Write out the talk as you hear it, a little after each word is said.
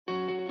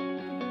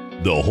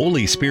The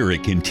Holy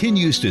Spirit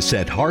continues to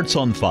set hearts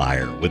on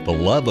fire with the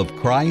love of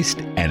Christ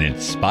and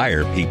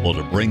inspire people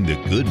to bring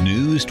the good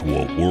news to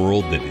a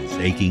world that is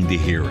aching to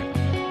hear it.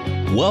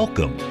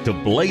 Welcome to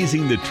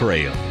Blazing the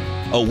Trail,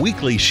 a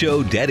weekly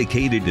show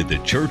dedicated to the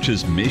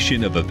church's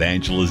mission of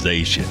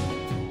evangelization.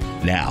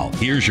 Now,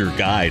 here's your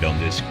guide on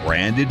this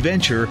grand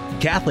adventure,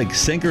 Catholic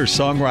singer,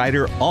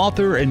 songwriter,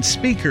 author, and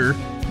speaker,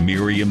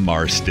 Miriam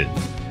Marston.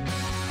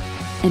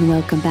 And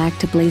welcome back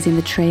to Blazing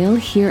the Trail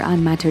here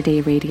on Mater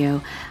Dei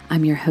Radio.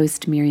 I'm your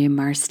host, Miriam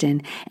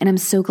Marston, and I'm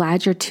so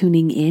glad you're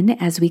tuning in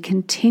as we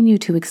continue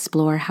to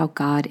explore how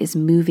God is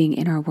moving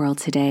in our world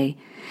today.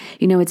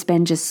 You know, it's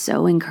been just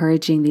so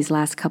encouraging these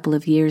last couple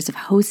of years of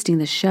hosting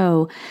the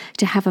show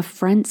to have a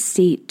front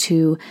seat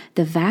to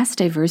the vast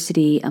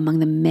diversity among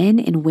the men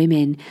and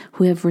women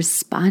who have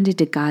responded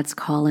to God's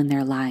call in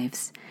their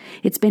lives.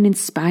 It's been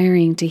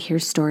inspiring to hear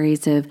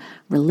stories of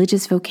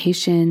religious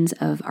vocations,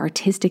 of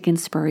artistic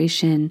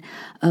inspiration,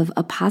 of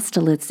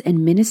apostolates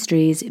and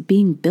ministries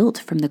being built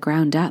from the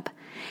ground up.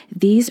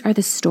 These are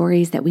the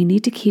stories that we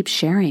need to keep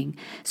sharing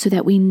so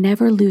that we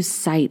never lose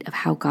sight of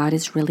how God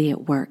is really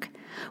at work.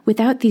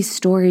 Without these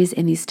stories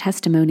and these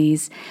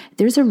testimonies,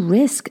 there's a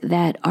risk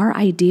that our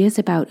ideas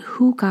about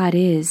who God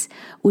is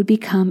would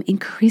become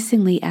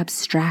increasingly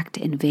abstract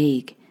and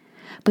vague.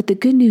 But the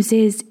good news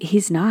is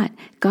He's not.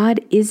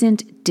 God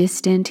isn't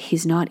distant.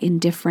 He's not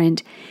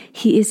indifferent.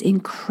 He is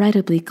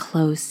incredibly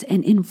close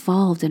and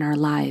involved in our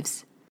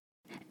lives.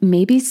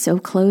 Maybe so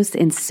close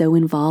and so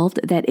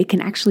involved that it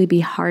can actually be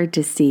hard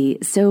to see.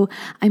 So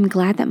I'm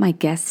glad that my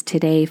guest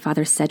today,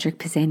 Father Cedric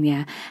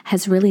Pisegna,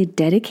 has really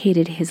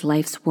dedicated his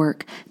life's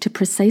work to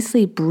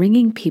precisely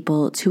bringing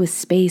people to a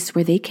space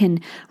where they can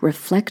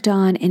reflect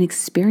on and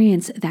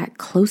experience that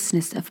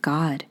closeness of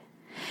God.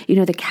 You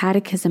know, the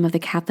Catechism of the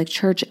Catholic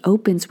Church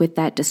opens with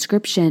that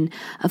description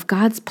of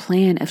God's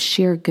plan of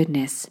sheer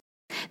goodness,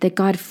 that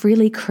God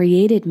freely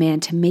created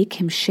man to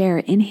make him share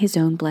in his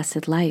own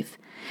blessed life.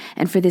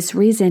 And for this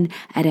reason,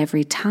 at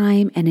every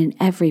time and in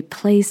every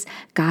place,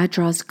 God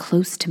draws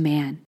close to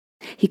man.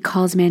 He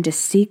calls man to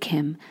seek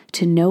him,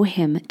 to know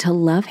him, to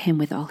love him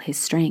with all his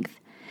strength.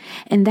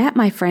 And that,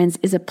 my friends,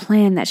 is a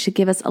plan that should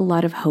give us a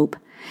lot of hope,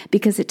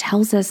 because it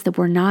tells us that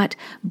we're not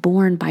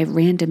born by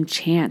random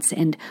chance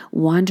and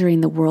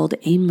wandering the world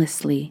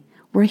aimlessly.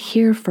 We're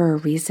here for a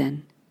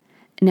reason.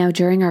 Now,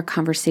 during our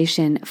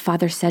conversation,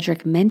 Father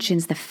Cedric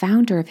mentions the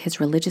founder of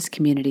his religious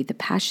community, the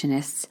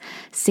Passionists,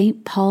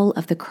 St. Paul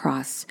of the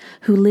Cross,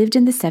 who lived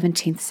in the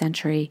 17th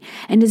century,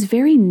 and his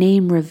very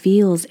name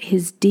reveals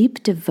his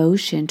deep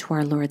devotion to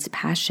our Lord's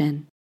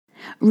Passion.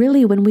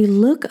 Really, when we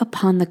look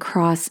upon the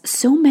cross,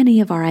 so many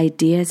of our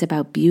ideas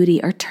about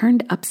beauty are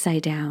turned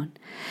upside down.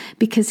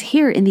 Because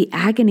here in the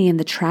agony and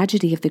the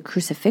tragedy of the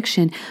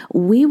crucifixion,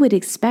 we would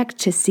expect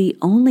to see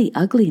only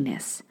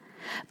ugliness.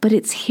 But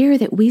it's here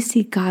that we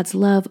see God's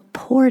love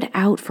poured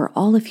out for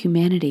all of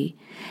humanity.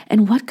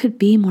 And what could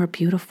be more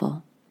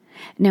beautiful?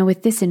 Now,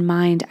 with this in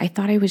mind, I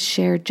thought I would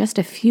share just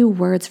a few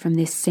words from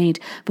this saint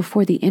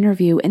before the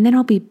interview, and then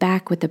I'll be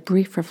back with a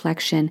brief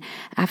reflection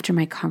after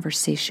my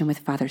conversation with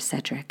Father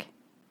Cedric.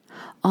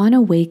 On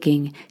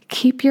awaking,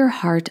 keep your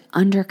heart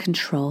under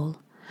control.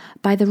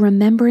 By the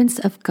remembrance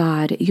of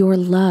God, your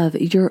love,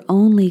 your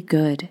only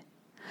good.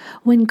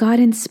 When God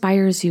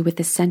inspires you with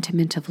the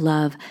sentiment of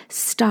love,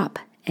 stop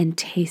and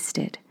taste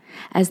it,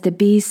 as the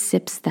bee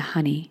sips the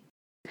honey.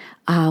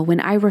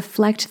 When I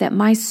reflect that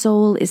my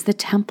soul is the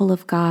temple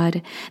of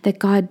God, that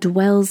God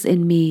dwells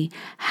in me,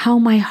 how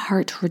my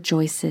heart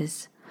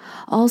rejoices.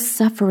 All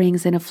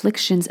sufferings and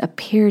afflictions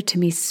appear to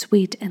me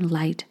sweet and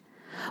light.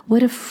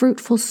 What a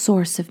fruitful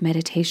source of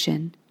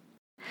meditation.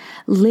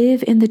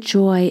 Live in the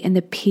joy and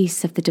the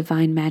peace of the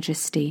divine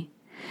majesty.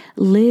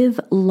 Live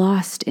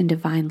lost in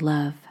divine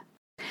love.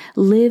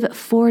 Live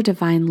for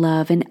divine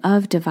love and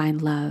of divine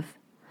love.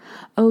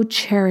 O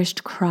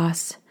cherished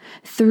cross,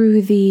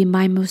 through thee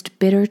my most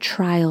bitter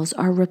trials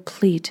are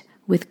replete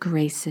with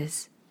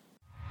graces.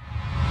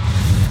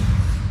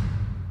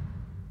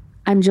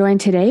 I'm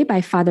joined today by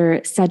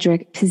Father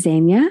Cedric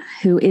Pisegna,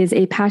 who is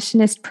a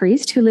Passionist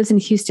priest who lives in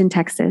Houston,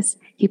 Texas.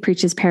 He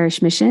preaches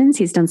parish missions.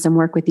 He's done some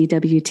work with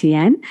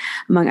EWTN,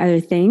 among other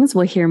things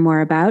we'll hear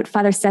more about.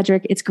 Father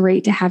Cedric, it's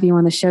great to have you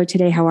on the show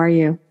today. How are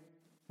you?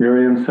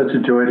 Miriam, such a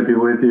joy to be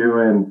with you,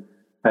 and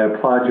I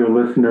applaud your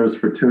listeners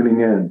for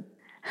tuning in.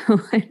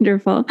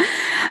 Wonderful.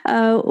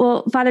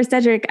 Well, Father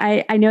Cedric,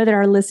 I know that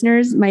our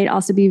listeners might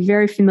also be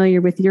very familiar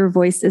with your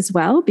voice as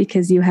well,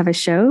 because you have a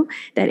show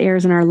that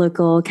airs on our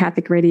local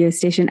Catholic radio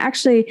station.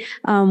 Actually,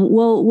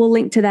 we'll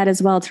link to that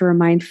as well to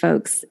remind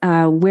folks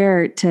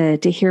where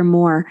to hear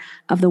more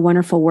of the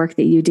wonderful work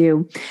that you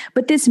do.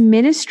 But this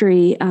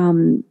ministry,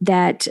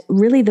 that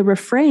really the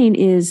refrain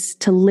is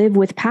to live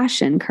with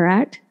passion,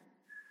 correct?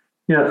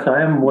 Yes,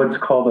 I am what's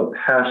called a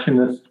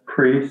Passionist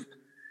priest.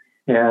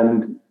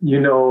 And you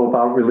know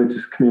about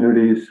religious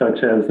communities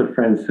such as the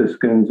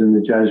Franciscans and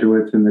the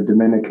Jesuits and the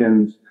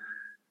Dominicans,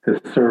 the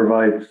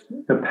Servites.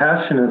 The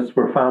Passionists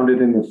were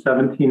founded in the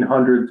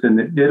 1700s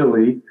in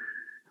Italy,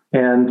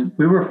 and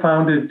we were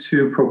founded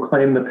to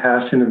proclaim the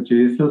passion of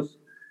Jesus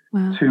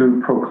Wow.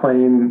 to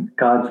proclaim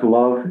God's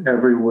love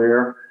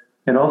everywhere,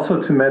 and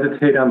also to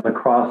meditate on the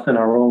cross in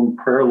our own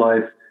prayer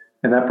life,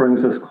 and that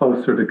brings us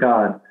closer to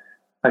God.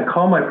 I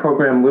call my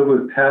program Live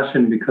with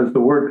Passion because the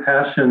word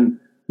passion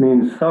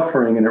means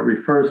suffering, and it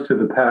refers to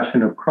the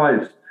passion of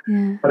Christ.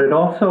 Yeah. But it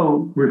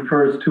also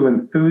refers to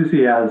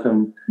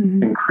enthusiasm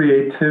and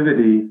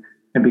creativity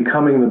and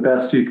becoming the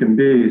best you can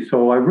be.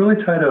 So I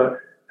really try to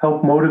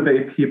help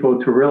motivate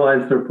people to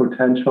realize their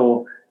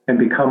potential and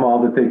become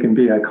all that they can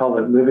be. I call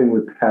it living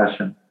with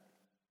passion.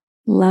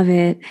 Love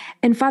it.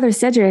 And Father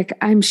Cedric,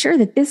 I'm sure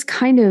that this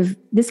kind of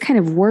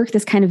work,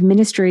 this kind of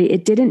ministry,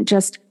 it didn't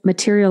just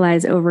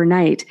materialize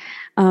overnight.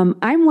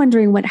 I'm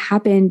wondering what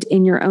happened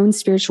in your own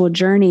spiritual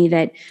journey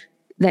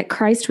that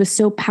Christ was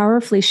so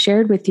powerfully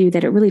shared with you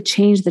that it really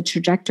changed the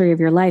trajectory of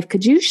your life.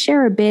 Could you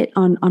share a bit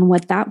on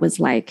what that was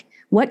like?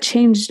 What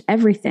changed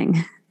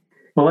everything?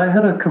 Well, I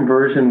had a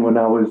conversion when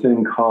I was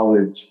in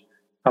college.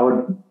 I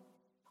would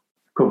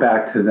go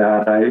back to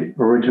that.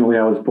 Originally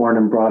I was born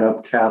and brought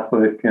up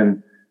Catholic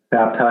and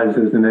baptized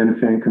as an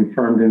infant,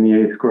 confirmed in the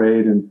 8th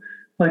grade. And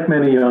like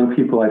many young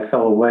people, I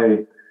fell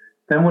away.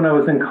 Then when I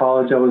was in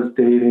college, I was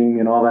dating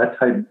and all that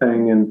type of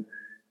thing. And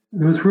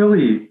it was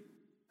really,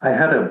 I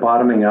had a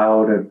bottoming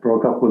out. I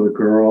broke up with a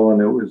girl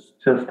and it was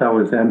just, I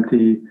was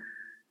empty.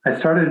 I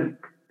started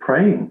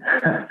praying,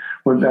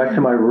 went back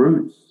to my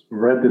roots,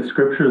 read the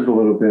scriptures a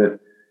little bit,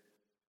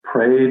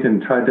 prayed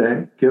and tried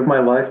to give my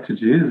life to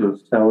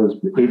Jesus. I was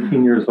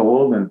 18 years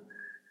old, and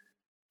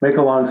make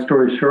a long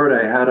story short,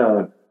 I had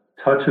a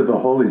touch of the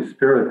Holy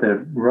Spirit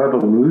that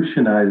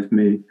revolutionized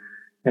me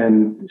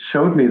and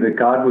showed me that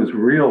God was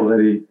real,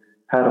 that he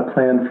had a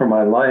plan for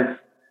my life.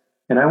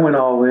 And I went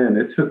all in.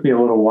 It took me a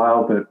little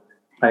while, but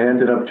I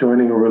ended up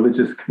joining a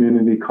religious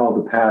community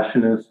called the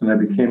Passionists, and I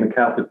became a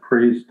Catholic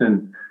priest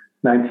in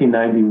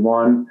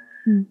 1991.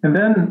 And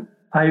then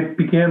I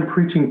began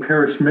preaching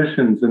parish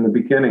missions in the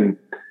beginning.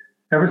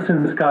 Ever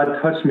since God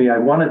touched me, I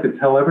wanted to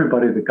tell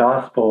everybody the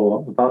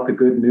gospel, about the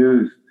good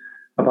news,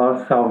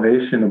 about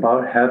salvation,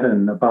 about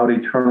heaven, about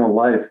eternal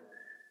life.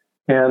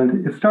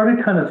 And it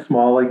started kind of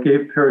small. I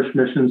gave parish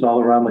missions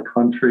all around the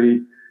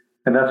country,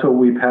 and that's what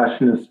we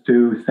Passionists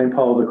do. St.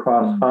 Paul of the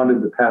Cross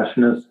founded the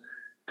Passionists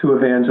to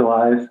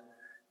evangelize.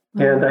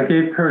 And I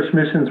gave parish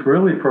missions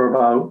really for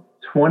about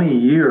 20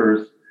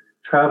 years,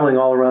 traveling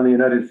all around the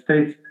United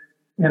States.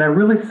 And I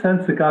really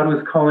sensed that God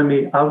was calling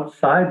me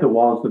outside the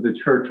walls of the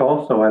church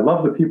also. I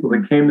love the people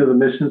that came to the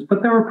missions,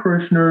 but there were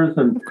parishioners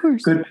and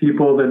good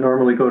people that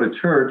normally go to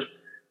church.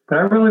 But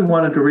I really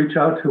wanted to reach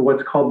out to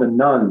what's called the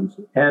nuns,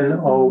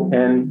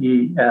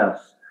 Nones.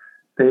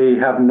 They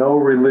have no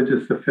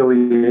religious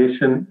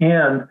affiliation,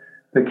 and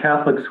the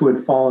Catholics who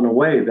had fallen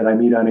away that I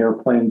meet on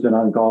airplanes and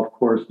on golf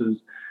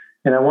courses.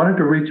 And I wanted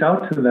to reach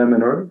out to them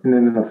in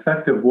an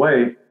effective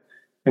way.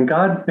 And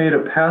God made a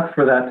path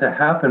for that to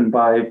happen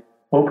by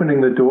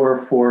opening the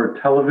door for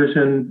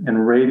television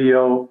and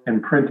radio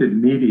and printed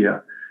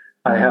media.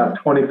 I have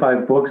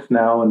 25 books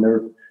now, and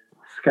they're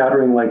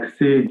scattering like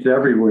seeds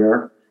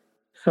everywhere.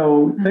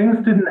 So things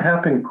didn't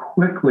happen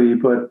quickly,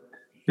 but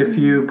if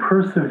you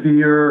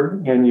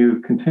persevere and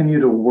you continue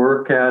to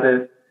work at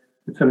it,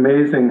 it's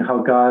amazing how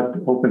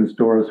God opens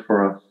doors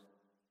for us.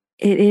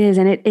 It is,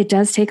 and it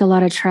does take a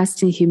lot of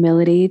trust and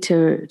humility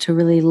to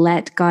really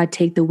let God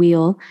take the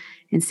wheel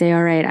and say,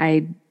 all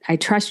right, I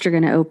trust you're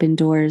going to open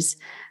doors.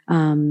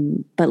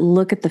 But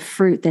look at the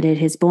fruit that it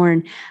has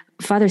borne.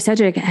 Father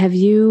Cedric, have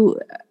you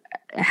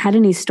had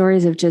any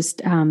stories of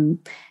just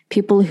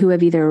people who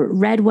have either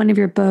read one of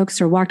your books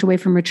or walked away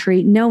from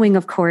retreat, knowing,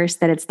 of course,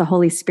 that it's the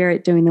Holy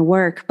Spirit doing the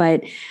work,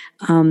 but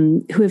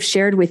who have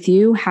shared with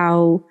you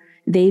how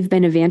they've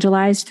been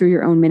evangelized through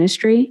your own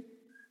ministry?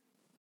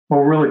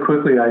 Well, really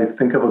quickly, I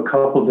think of a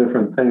couple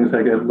different things.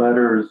 I get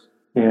letters,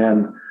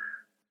 and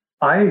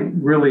I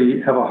really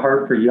have a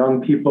heart for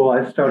young people.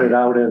 I started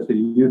out as a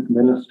youth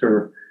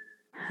minister.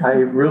 I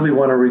really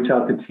want to reach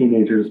out to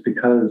teenagers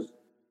because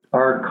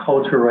our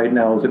culture right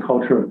now is a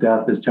culture of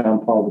death, as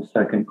John Paul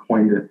II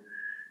coined it.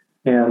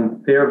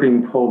 And they are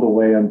being pulled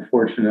away,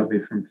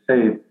 unfortunately, from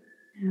faith.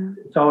 Yeah.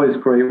 It's always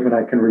great when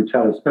I can reach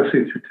out,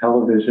 especially through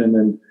television.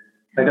 And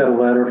I got a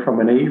letter from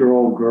an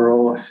 8-year-old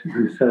girl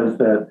who says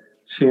that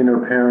she and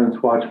her parents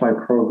watch my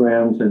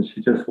programs and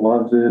she just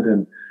loves it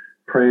and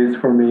prays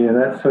for me. And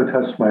that so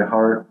touched my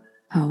heart.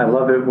 Oh. I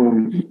love it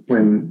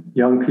when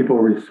young people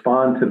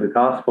respond to the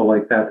gospel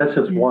like that. That's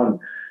just one.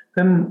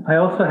 Then I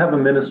also have a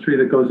ministry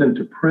that goes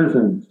into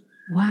prisons.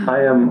 Wow.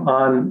 I am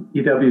on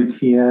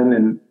EWTN,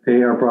 and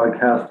they are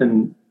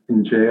broadcasting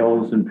in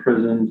jails and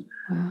prisons.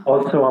 Wow.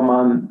 Also,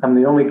 I'm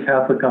the only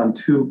Catholic on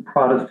 2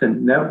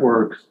 Protestant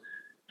networks,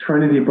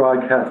 Trinity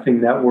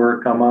Broadcasting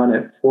Network. I'm on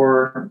at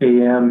 4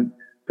 a.m.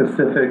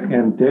 Pacific,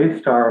 and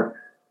Daystar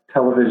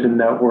Television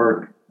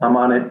Network. I'm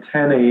on at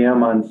 10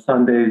 a.m. on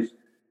Sundays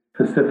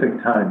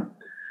Pacific time.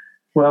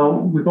 Well,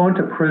 we go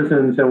into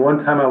prisons, and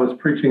one time I was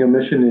preaching a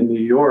mission in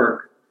New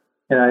York,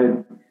 and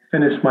I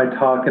finished my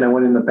talk and I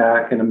went in the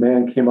back, and a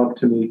man came up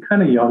to me,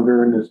 kind of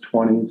younger, in his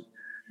 20s,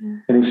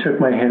 And he shook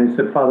my hand. He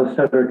said, Father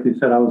Cedric, he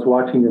said, I was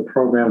watching your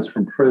programs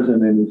from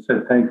prison. And he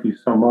said, thank you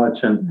so much.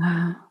 And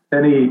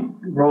then he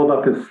rolled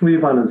up his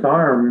sleeve on his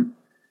arm,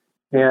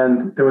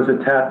 and there was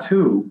a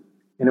tattoo.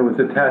 And it was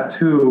a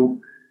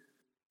tattoo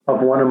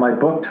of one of my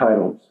book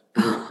titles.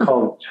 It was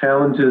called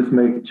Challenges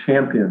Make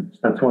Champions.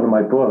 That's one of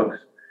my books.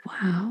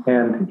 Wow.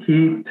 And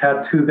he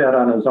tattooed that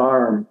on his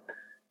arm.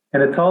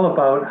 And it's all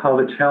about how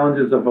the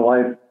challenges of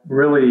life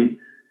really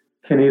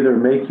can either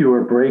make you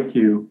or break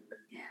you.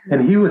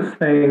 And he was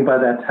saying by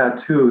that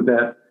tattoo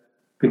that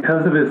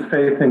because of his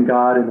faith in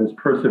God and his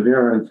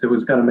perseverance, it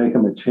was going to make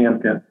him a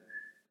champion.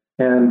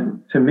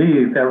 And to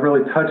me, that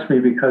really touched me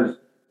because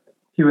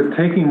he was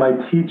taking my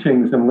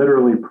teachings and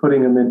literally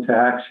putting them into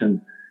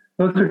action.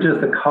 Those are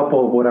just a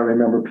couple of what I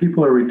remember.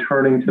 People are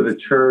returning to the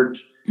church.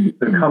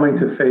 They're coming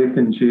to faith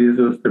in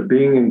Jesus. They're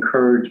being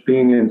encouraged,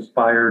 being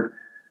inspired.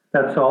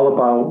 That's all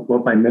about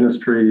what my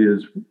ministry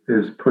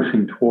is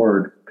pushing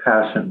toward,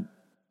 passion.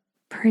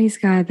 Praise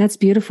God. That's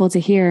beautiful to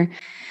hear.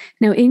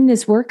 Now, in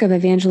this work of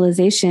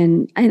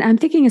evangelization, and I'm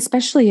thinking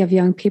especially of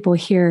young people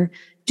here,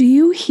 do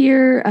you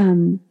hear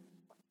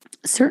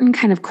certain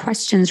kind of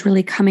questions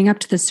really coming up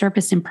to the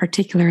surface in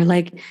particular?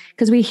 Like,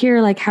 because we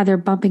hear like how they're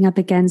bumping up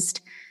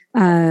against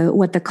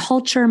what the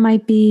culture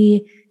might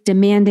be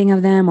demanding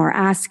of them or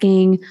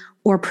asking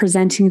or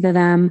presenting to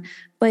them.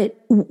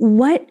 But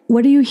what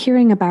are you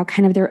hearing about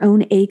kind of their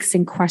own aches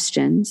and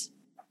questions?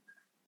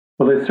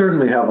 Well, they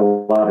certainly have a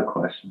lot of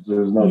questions.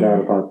 There's no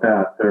doubt about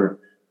that.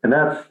 And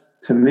that's,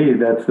 to me,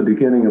 that's the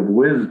beginning of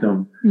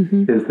wisdom,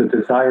 is the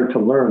desire to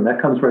learn.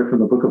 That comes right from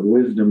the book of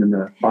wisdom in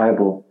the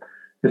Bible.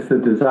 It's the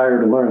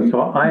desire to learn. So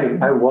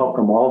I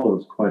welcome all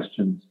those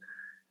questions.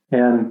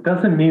 And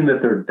doesn't mean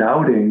that they're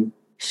doubting.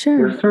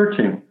 Sure. They're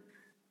searching.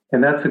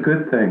 And that's a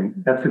good thing.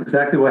 That's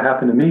exactly what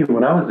happened to me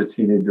when I was a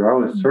teenager. I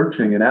was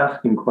searching and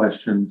asking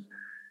questions.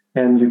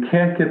 And you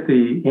can't get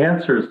the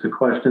answers to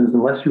questions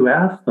unless you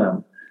ask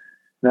them.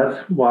 That's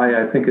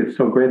why I think it's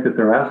so great that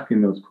they're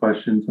asking those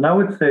questions. And I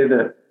would say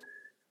that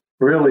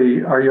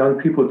really our young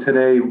people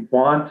today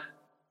want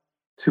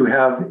to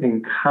have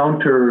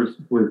encounters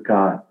with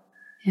God.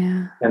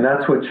 Yeah. And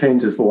that's what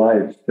changes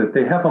lives, that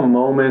they have a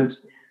moment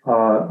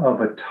of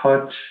a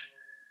touch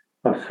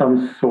of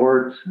some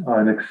sort,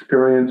 an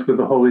experience with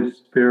the Holy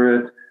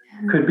Spirit.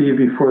 Could be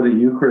before the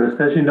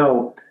Eucharist. As you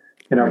know,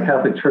 in our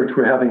Catholic Church,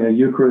 we're having a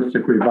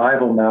Eucharistic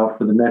revival now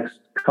for the next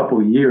couple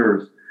of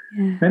years.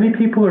 Yeah. Many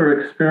people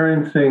are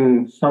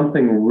experiencing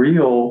something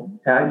real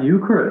at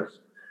Eucharist,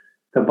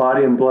 the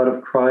body and blood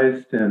of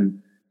Christ,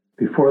 and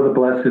before the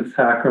Blessed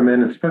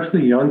Sacrament,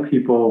 especially young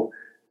people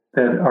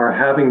that are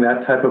having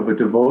that type of a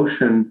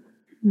devotion,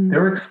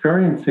 they're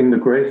experiencing the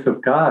grace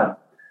of God.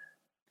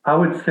 I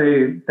would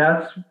say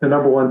that's the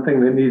number one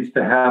thing that needs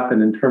to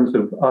happen in terms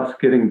of us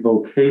getting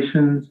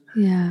vocations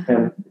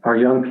and our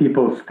young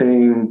people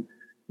staying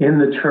in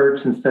the church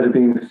instead of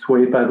being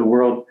swayed by the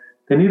world.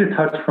 They need a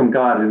touch from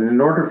God. And in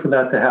order for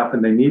that to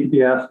happen, they need to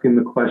be asking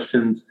the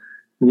questions,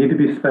 need to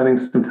be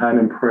spending some time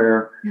in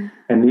prayer,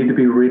 and need to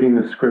be reading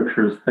the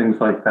scriptures, things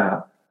like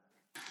that.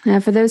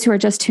 For those who are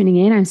just tuning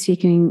in, I'm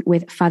speaking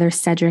with Father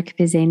Cedric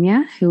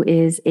Vizenia, who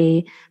is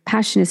a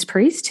Passionist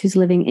priest who's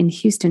living in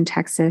Houston,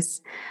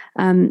 Texas.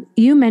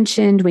 You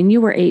mentioned when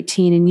you were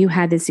 18 and you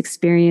had this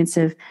experience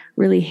of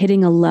really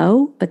hitting a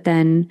low, but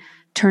then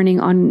turning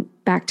on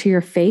back to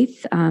your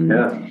faith.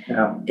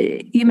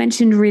 You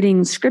mentioned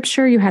reading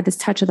scripture. You had this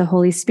touch of the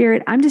Holy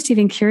Spirit. I'm just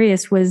even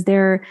curious, was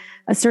there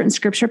a certain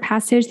scripture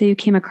passage that you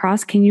came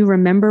across? Can you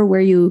remember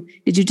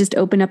did you just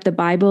open up the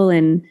Bible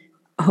and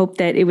hope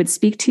that it would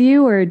speak to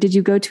you, or did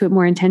you go to it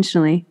more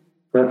intentionally?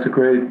 That's a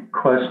great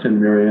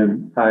question,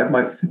 Miriam.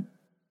 My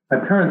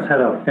parents had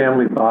a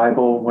family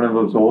Bible, one of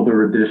those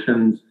older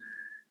editions,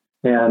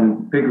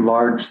 and big,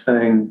 large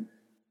thing.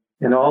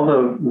 And all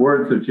the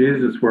words of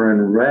Jesus were in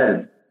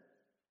red.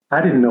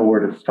 I didn't know where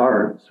to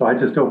start, so I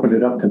just opened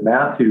it up to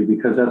Matthew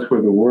because that's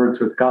where the words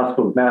with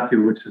Gospel of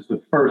Matthew, which is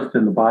the first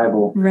in the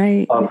Bible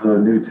of the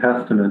New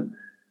Testament.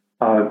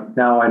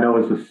 Now I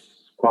know as a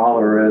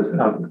scholar, as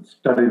I've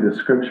studied the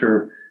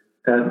scripture,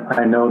 that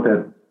I know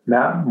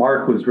that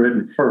Mark was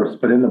written first,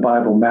 but in the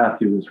Bible,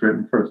 Matthew was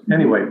written first.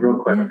 Anyway, real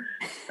quick,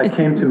 I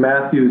came to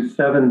Matthew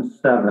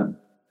 7:7.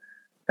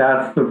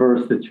 That's the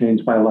verse that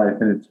changed my life,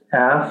 and it's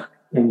ask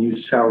and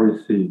you shall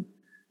receive.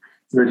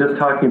 We were just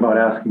talking about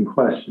asking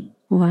questions.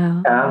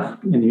 Wow.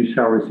 Ask and you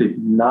shall receive.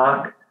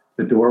 Knock,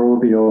 the door will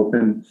be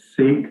open.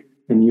 Seek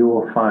and you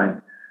will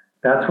find.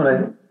 That's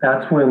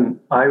when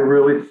I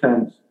really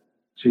sensed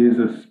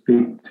Jesus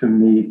speak to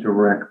me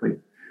directly.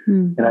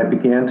 And I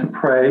began to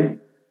pray.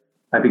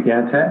 I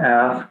began to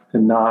ask, to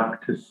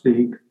knock, to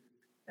seek.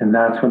 And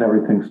that's when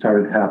everything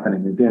started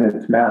happening. Again,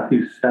 it's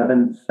Matthew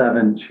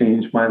 7:7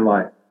 changed my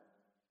life.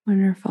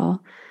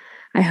 Wonderful.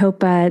 I hope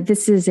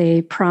this is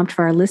a prompt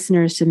for our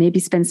listeners to maybe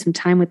spend some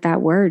time with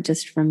that word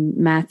just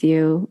from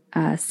Matthew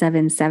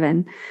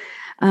 7:7.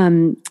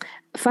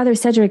 Father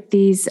Cedric,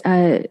 these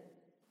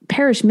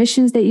parish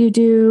missions that you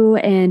do,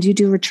 and you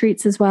do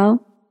retreats as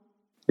well?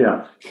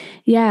 Yes.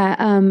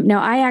 Yeah.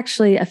 Now, I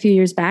actually, a few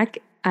years back,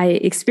 I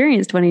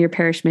experienced one of your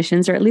parish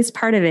missions, or at least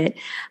part of it.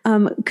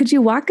 Could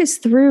you walk us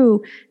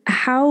through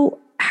how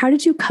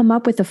did you come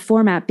up with a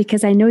format?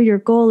 Because I know your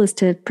goal is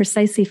to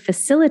precisely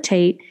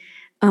facilitate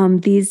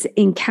these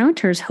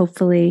encounters,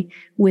 hopefully,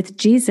 with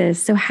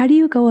Jesus. So how do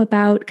you go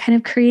about kind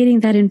of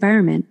creating that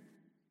environment?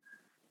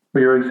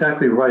 Well, you're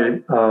exactly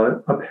right.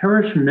 A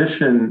parish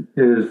mission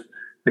is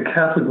the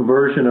Catholic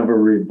version of a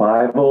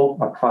revival,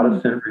 a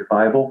Protestant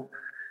revival.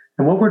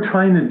 And what we're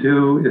trying to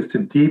do is to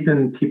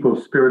deepen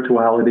people's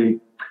spirituality,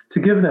 to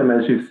give them,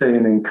 as you say,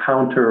 an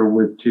encounter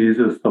with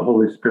Jesus, the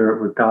Holy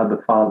Spirit, with God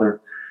the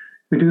Father.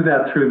 We do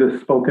that through the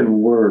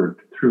spoken word,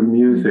 through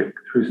music,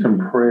 through some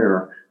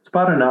prayer. It's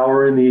about an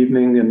hour in the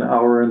evening, an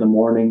hour in the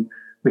morning.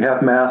 We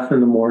have Mass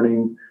in the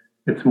morning.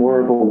 It's more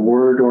of a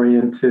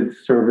word-oriented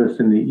service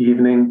in the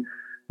evening.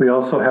 We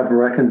also have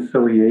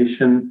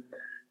reconciliation.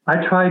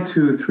 I try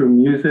to, through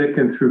music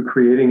and through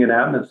creating an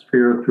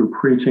atmosphere, through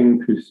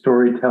preaching, through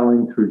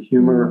storytelling, through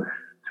humor,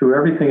 through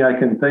everything I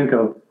can think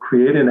of,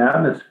 create an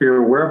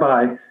atmosphere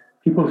whereby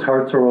people's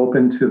hearts are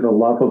open to the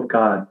love of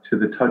God, to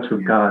the touch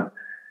of God.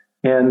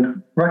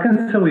 And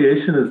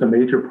reconciliation is a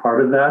major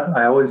part of that.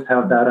 I always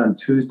have that on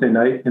Tuesday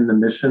night in the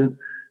mission,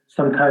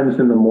 sometimes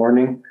in the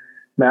morning.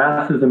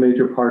 Mass is a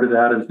major part of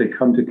that as they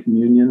come to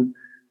communion.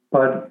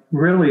 But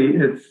really,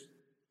 it's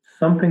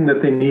something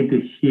that they need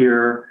to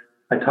hear.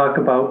 I talk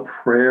about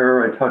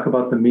prayer. I talk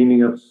about the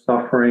meaning of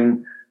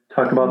suffering,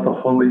 talk about the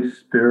Holy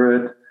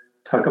Spirit,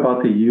 talk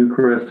about the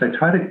Eucharist. I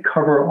try to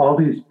cover all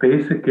these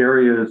basic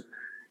areas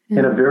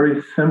in a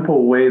very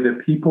simple way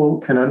that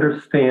people can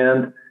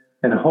understand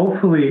and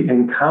hopefully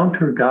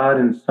encounter God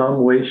in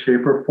some way,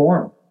 shape, or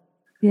form.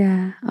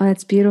 Yeah. Oh,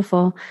 that's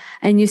beautiful.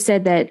 And you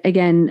said that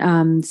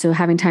again, so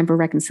having time for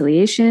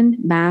reconciliation,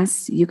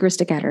 Mass,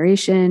 Eucharistic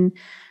adoration,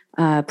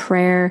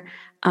 prayer.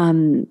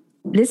 I'm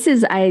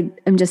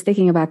just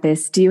thinking about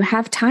this. Do you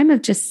have time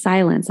of just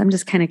silence? I'm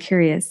just kind of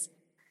curious.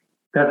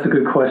 That's a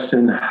good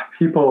question.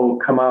 People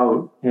come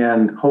out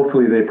and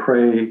hopefully they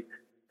pray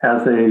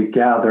as they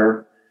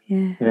gather,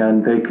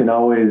 and they can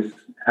always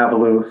have a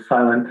little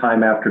silent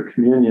time after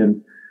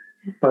communion.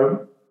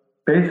 But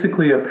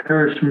basically, a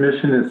parish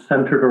mission is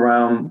centered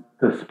around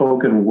the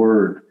spoken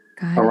word,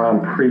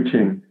 around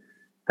preaching.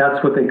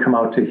 That's what they come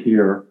out to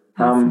hear.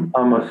 Awesome.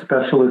 I'm a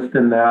specialist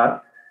in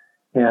that,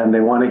 and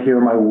they want to hear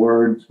my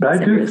words.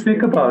 But I do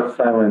speak about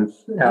silence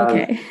as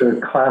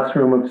the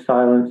classroom of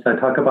silence. I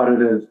talk about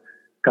it as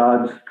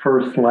God's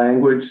first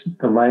language,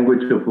 the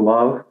language of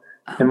love.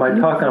 In my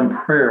talk on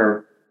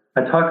prayer,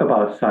 I talk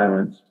about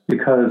silence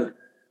because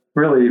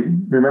really,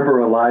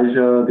 remember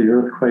Elijah, the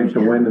earthquake,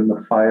 the wind, and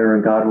the fire,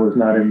 and God was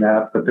not in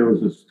that, but there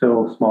was a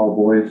still small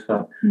voice,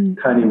 a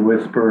tiny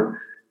whisper,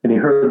 and he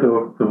heard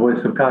the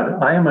voice of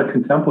God. I am a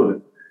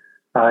contemplative.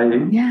 I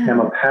am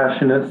a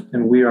passionist,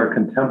 and we are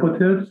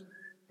contemplatives,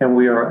 and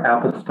we are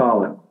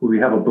apostolic. We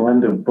have a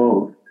blend of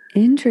both.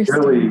 Interesting.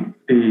 Really,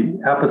 the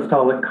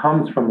apostolic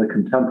comes from the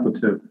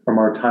contemplative, from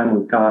our time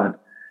with God.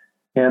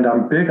 And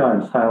I'm big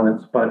on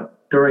silence,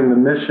 but during the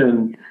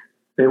mission,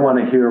 they want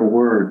to hear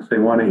words. They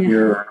want to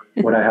hear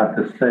what I have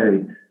to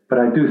say. But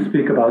I do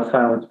speak about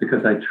silence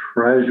because I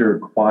treasure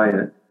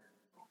quiet.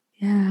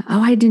 Yeah.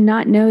 Oh, I did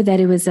not know that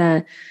it was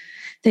that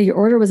your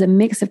order was a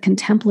mix of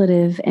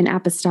contemplative and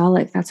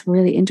apostolic. That's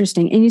really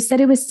interesting. And you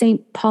said it was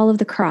St. Paul of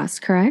the Cross,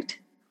 correct?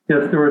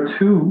 Yes, there were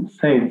two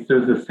saints.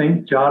 There's a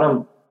St.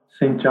 John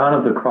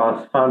of the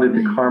Cross founded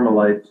the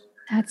Carmelites.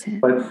 That's it.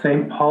 But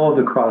St. Paul of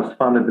the Cross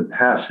founded the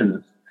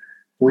Passionists.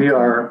 We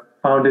are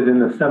founded in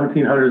the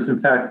 1700s.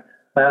 In fact,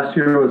 last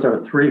year was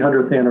our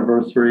 300th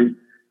anniversary,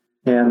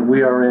 and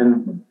we are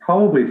in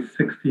probably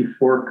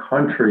 64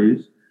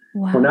 countries.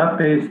 Wow. We're not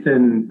based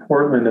in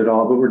Portland at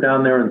all, but we're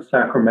down there in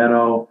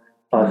Sacramento,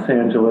 Los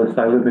Angeles.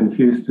 I live in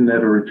Houston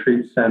at a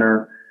retreat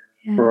center.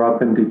 We're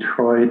up in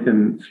Detroit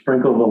and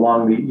sprinkled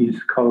along the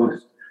East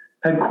Coast.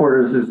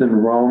 Headquarters is in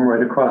Rome,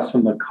 right across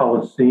from the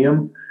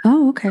Colosseum.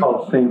 Oh, okay. It's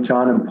called St.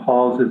 John and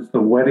Paul's. It's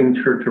the wedding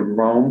church of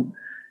Rome.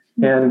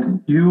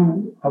 And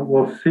you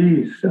will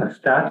see a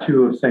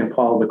statue of St.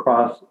 Paul of the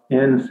Cross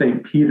in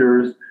St.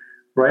 Peter's,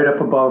 right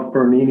up above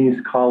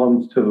Bernini's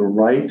columns to the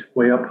right,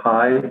 way up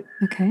high.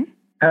 Okay.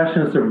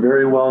 Passionists are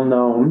very well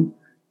known.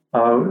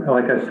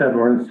 Like I said,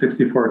 we're in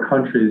 64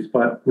 countries,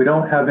 but we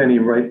don't have any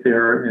right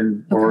there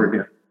in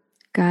Oregon.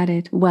 Got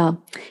it.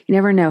 Well, you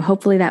never know.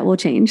 Hopefully that will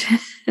change.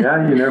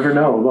 Yeah, you never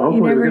know. Well,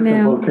 hopefully we get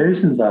some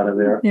locations out of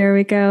there. There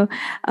we go.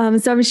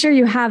 So I'm sure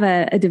you have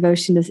a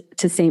devotion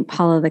to St.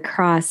 Paul of the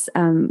Cross.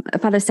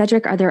 Father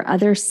Cedric, are there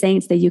other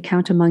saints that you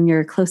count among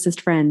your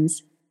closest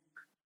friends?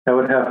 That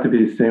would have to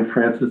be St.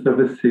 Francis of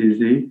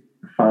Assisi,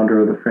 the founder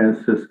of the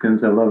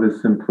Franciscans. I love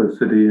his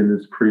simplicity and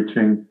his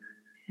preaching,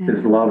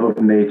 his love of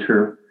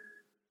nature.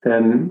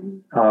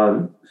 Then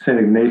St.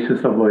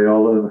 Ignatius of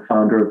Loyola, the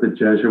founder of the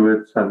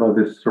Jesuits. I love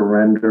his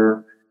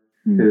surrender,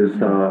 his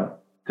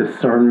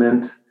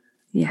discernment,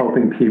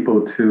 helping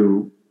people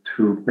to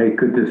make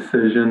good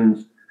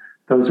decisions.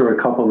 Those are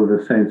a couple of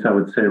the saints I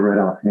would say right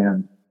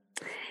offhand.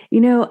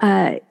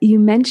 You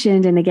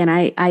mentioned, and again,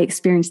 I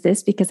experienced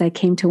this because I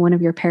came to one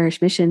of your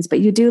parish missions,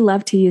 but you do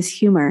love to use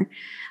humor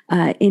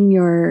during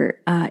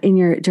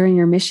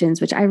your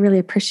missions, which I really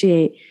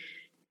appreciate.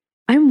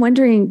 I'm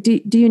wondering,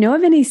 do you know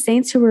of any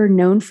saints who are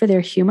known for their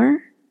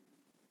humor?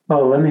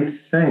 Oh, let me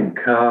think.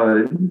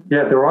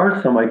 Yeah, there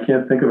are some. I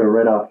can't think of it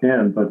right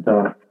offhand, but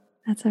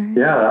that's all right.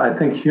 Yeah, I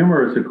think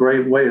humor is a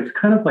great way. It's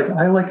kind of like,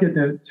 I like it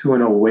to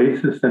an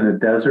oasis in a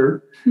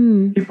desert.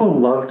 People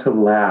love to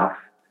laugh,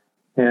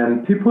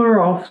 and people are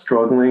all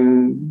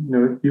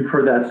struggling. You've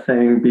heard that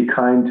saying, be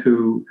kind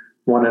to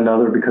one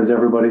another, because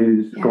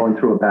everybody's going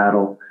through a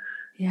battle.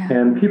 Yeah.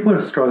 And people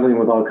are struggling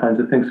with all kinds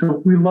of things.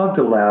 So we love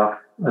to laugh.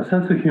 A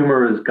sense of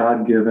humor is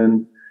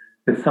God-given.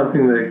 It's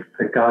something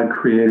that God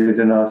created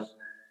in us.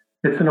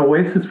 It's an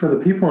oasis for the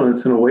people, and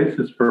it's an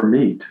oasis for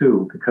me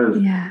too, because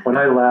when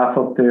I laugh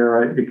up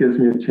there, it gives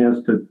me a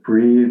chance to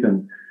breathe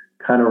and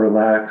kind of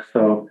relax.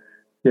 So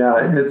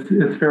yeah,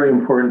 it's very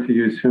important to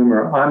use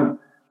humor.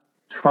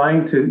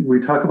 We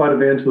talk about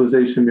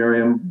evangelization,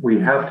 Miriam.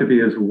 We have to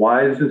be as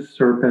wise as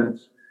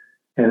serpents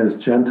and as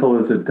gentle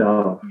as a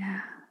dove.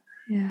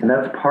 Yeah. And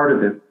that's part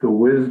of it, the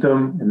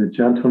wisdom and the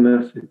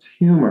gentleness. It's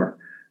humor.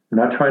 We're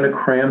not trying to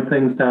cram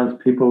things down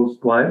people's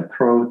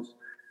throats.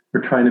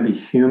 We're trying to be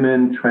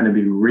human, trying to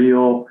be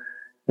real.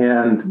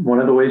 And one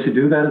of the ways you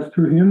do that is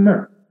through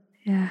humor.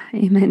 Yeah,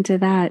 amen to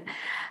that.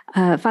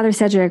 Father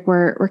Cedric,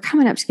 we're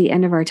coming up to the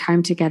end of our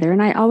time together.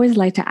 And I always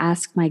like to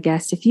ask my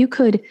guests if you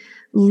could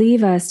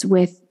leave us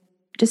with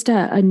just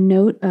a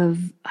note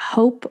of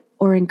hope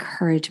or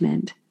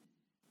encouragement.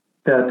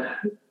 That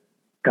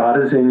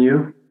God is in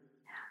you.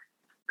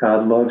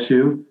 God loves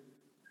you.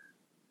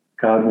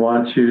 God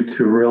wants you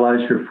to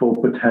realize your full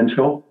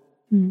potential,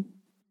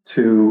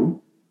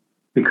 to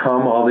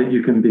become all that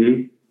you can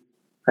be.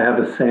 I have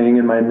a saying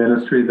in my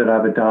ministry that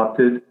I've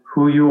adopted: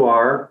 who you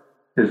are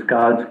is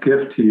God's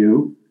gift to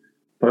you,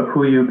 but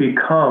who you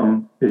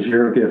become is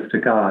your gift to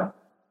God.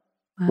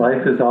 Wow.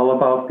 Life is all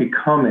about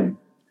becoming.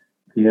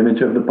 The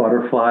image of the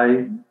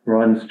butterfly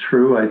runs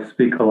true. I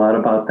speak a lot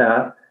about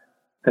that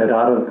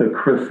out of the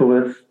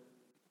chrysalis,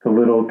 the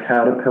little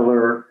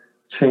caterpillar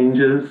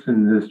changes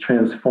and is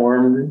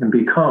transformed and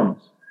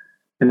becomes.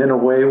 And in a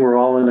way, we're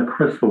all in a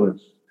chrysalis.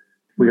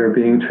 We are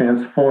being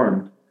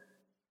transformed.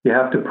 You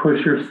have to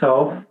push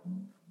yourself.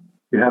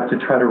 You have to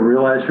try to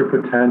realize your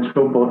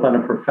potential, both on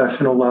a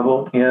professional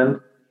level and in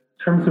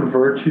terms of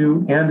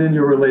virtue and in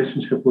your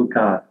relationship with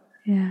God.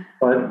 Yeah.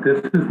 But this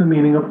is the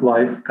meaning of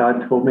life.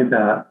 God told me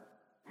that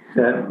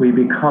we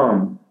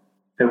become,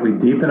 that we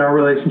deepen our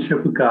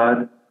relationship with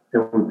God,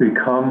 that we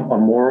become a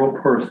moral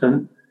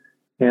person,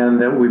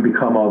 and that we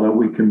become all that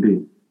we can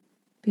be.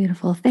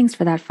 Beautiful. Thanks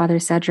for that, Father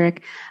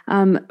Cedric.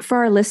 For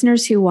our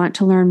listeners who want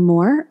to learn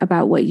more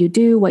about what you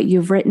do, what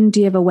you've written, do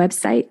you have a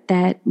website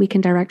that we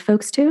can direct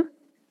folks to?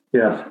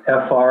 Yes,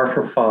 FR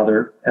for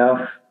Father,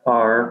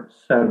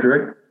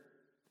 frcedric.org,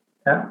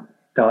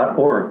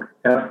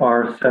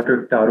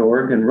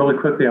 frcedric.org. And really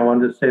quickly, I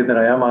wanted to say that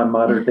I am on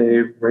Mater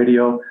Dei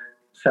Radio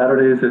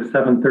Saturdays at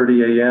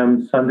 7:30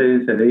 a.m.,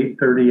 Sundays at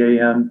 8:30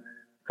 a.m.,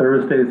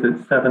 Thursdays at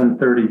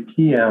 7:30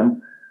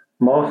 p.m.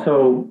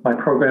 My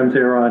programs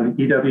air on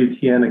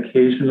EWTN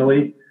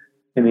occasionally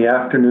in the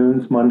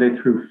afternoons, Monday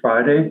through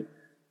Friday.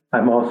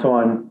 I'm also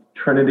on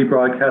Trinity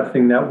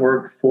Broadcasting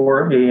Network,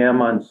 4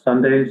 a.m. on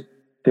Sundays,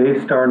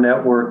 Daystar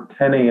Network,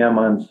 10 a.m.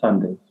 on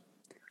Sundays.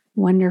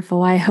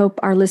 Wonderful. I hope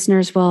our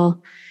listeners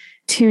will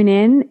tune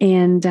in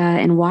and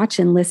watch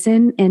and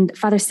listen. And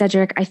Father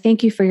Cedric, I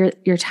thank you for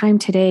your time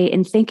today,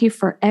 and thank you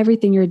for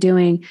everything you're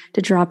doing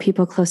to draw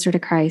people closer to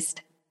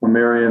Christ. Well,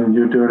 Miriam,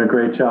 you're doing a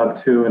great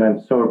job too, and I'm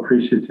so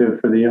appreciative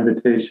for the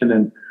invitation,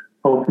 and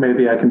hope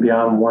maybe I can be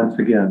on once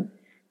again.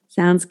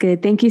 Sounds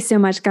good. Thank you so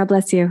much. God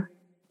bless you.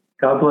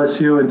 God bless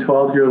you, and to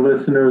all of your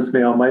listeners,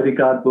 may Almighty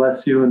God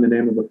bless you in the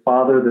name of the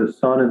Father, the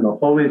Son, and the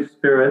Holy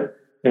Spirit.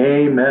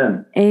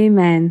 Amen.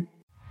 Amen.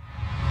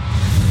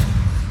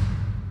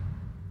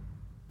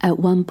 At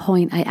one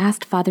point, I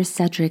asked Father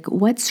Cedric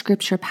what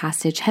scripture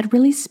passage had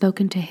really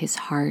spoken to his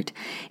heart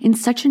in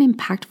such an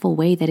impactful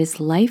way that his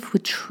life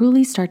would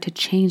truly start to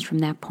change from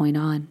that point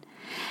on.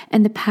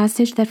 And the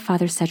passage that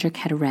Father Cedric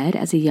had read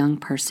as a young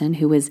person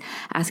who was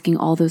asking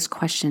all those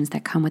questions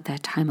that come with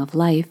that time of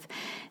life,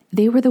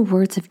 they were the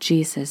words of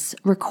Jesus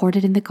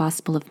recorded in the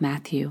Gospel of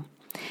Matthew,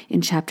 in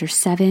chapter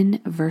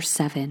 7, verse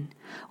 7,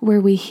 where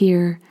we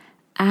hear,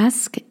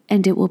 "Ask,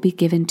 and it will be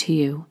given to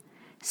you.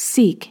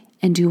 Seek,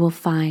 and you will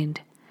find.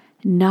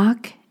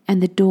 Knock, and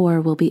the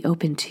door will be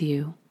open to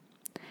you."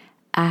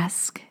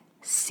 Ask,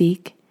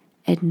 seek,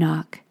 and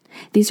knock.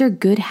 These are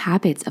good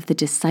habits of the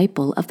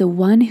disciple, of the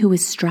one who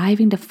is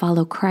striving to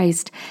follow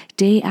Christ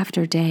day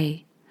after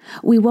day.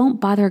 We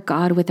won't bother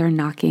God with our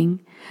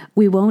knocking.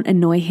 We won't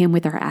annoy him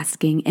with our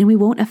asking, and we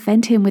won't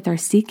offend him with our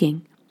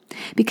seeking.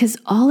 Because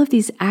all of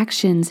these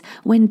actions,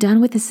 when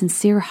done with a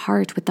sincere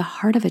heart, with the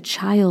heart of a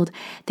child,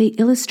 they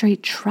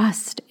illustrate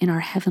trust in our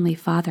Heavenly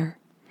Father.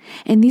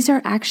 And these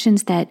are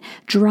actions that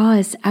draw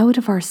us out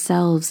of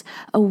ourselves,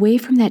 away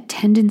from that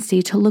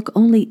tendency to look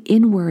only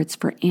inwards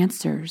for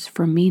answers,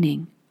 for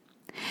meaning.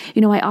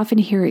 I often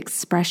hear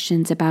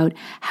expressions about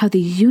how the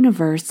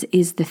universe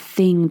is the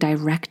thing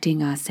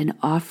directing us and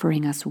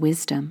offering us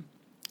wisdom.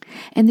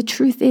 And the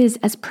truth is,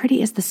 as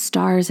pretty as the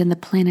stars and the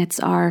planets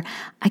are,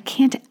 I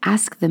can't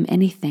ask them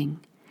anything.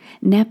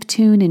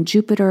 Neptune and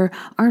Jupiter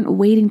aren't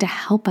waiting to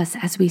help us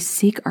as we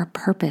seek our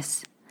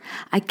purpose.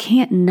 I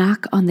can't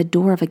knock on the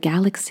door of a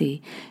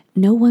galaxy.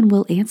 No one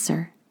will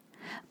answer.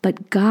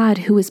 But God,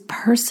 who is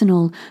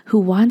personal, who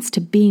wants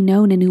to be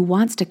known and who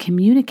wants to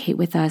communicate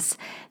with us,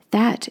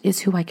 that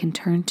is who I can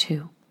turn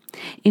to.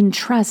 In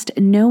trust,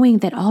 knowing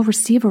that I'll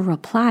receive a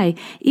reply,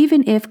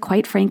 even if,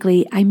 quite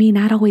frankly, I may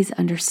not always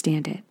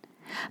understand it.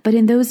 But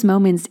in those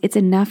moments, it's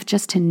enough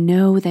just to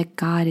know that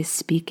God is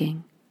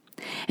speaking.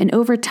 And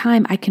over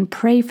time, I can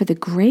pray for the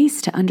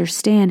grace to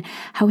understand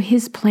how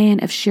His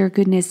plan of sheer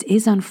goodness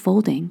is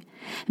unfolding,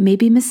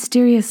 maybe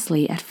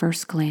mysteriously at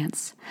first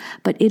glance,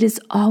 but it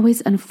is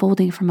always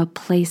unfolding from a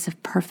place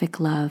of perfect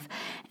love.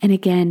 And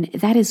again,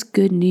 that is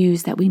good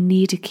news that we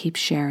need to keep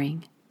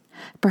sharing.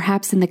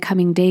 Perhaps in the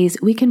coming days,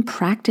 we can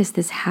practice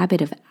this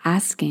habit of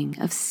asking,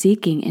 of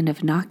seeking, and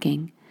of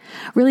knocking,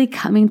 really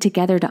coming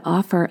together to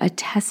offer a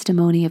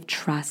testimony of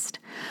trust,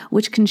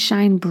 which can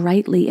shine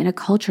brightly in a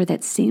culture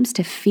that seems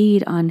to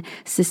feed on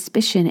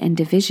suspicion and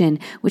division,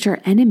 which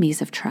are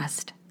enemies of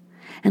trust.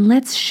 And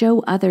let's show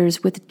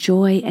others with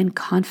joy and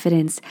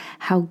confidence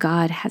how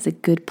God has a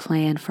good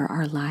plan for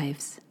our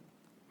lives.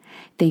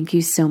 Thank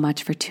you so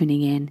much for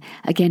tuning in.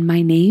 Again,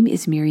 my name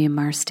is Miriam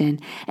Marston,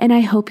 and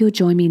I hope you'll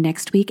join me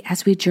next week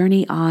as we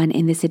journey on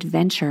in this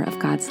adventure of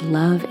God's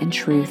love and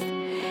truth.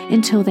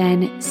 Until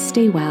then,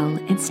 stay well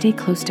and stay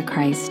close to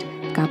Christ.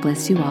 God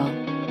bless you all.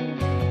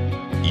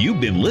 You've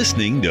been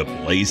listening to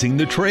Blazing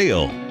the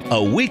Trail,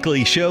 a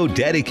weekly show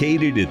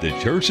dedicated to the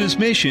church's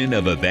mission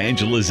of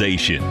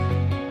evangelization.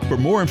 For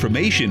more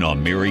information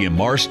on Miriam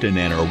Marston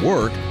and her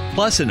work,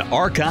 plus an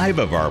archive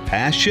of our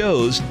past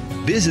shows,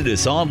 visit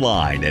us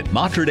online at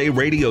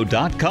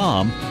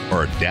materdeiradio.com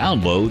or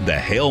download the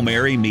Hail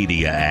Mary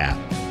Media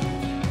app.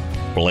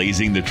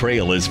 Blazing the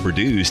Trail is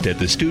produced at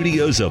the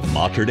studios of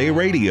Mater Dei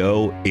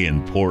Radio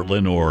in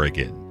Portland,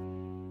 Oregon.